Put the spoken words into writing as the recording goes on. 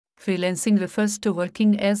Freelancing refers to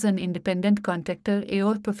working as an independent contractor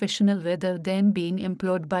or professional rather than being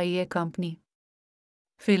employed by a company.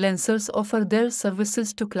 Freelancers offer their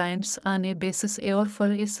services to clients on a basis or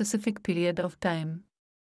for a specific period of time.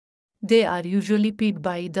 They are usually paid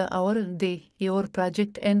by the hour, day, or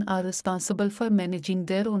project and are responsible for managing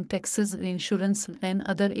their own taxes, insurance, and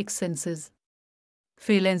other expenses.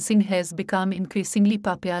 Freelancing has become increasingly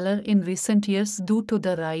popular in recent years due to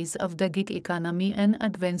the rise of the gig economy and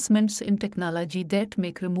advancements in technology that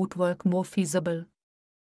make remote work more feasible.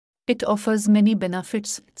 It offers many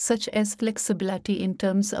benefits, such as flexibility in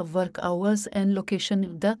terms of work hours and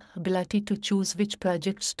location, the ability to choose which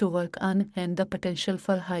projects to work on, and the potential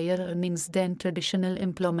for higher earnings than traditional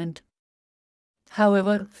employment.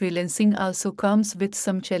 However, freelancing also comes with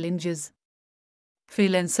some challenges.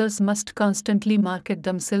 Freelancers must constantly market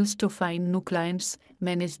themselves to find new clients,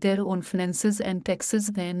 manage their own finances and taxes,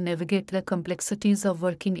 and navigate the complexities of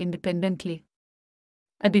working independently.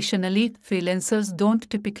 Additionally, freelancers don't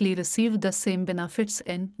typically receive the same benefits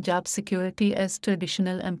and job security as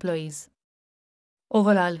traditional employees.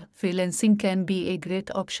 Overall, freelancing can be a great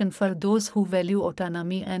option for those who value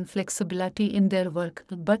autonomy and flexibility in their work,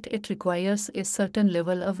 but it requires a certain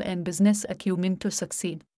level of business acumen to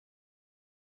succeed.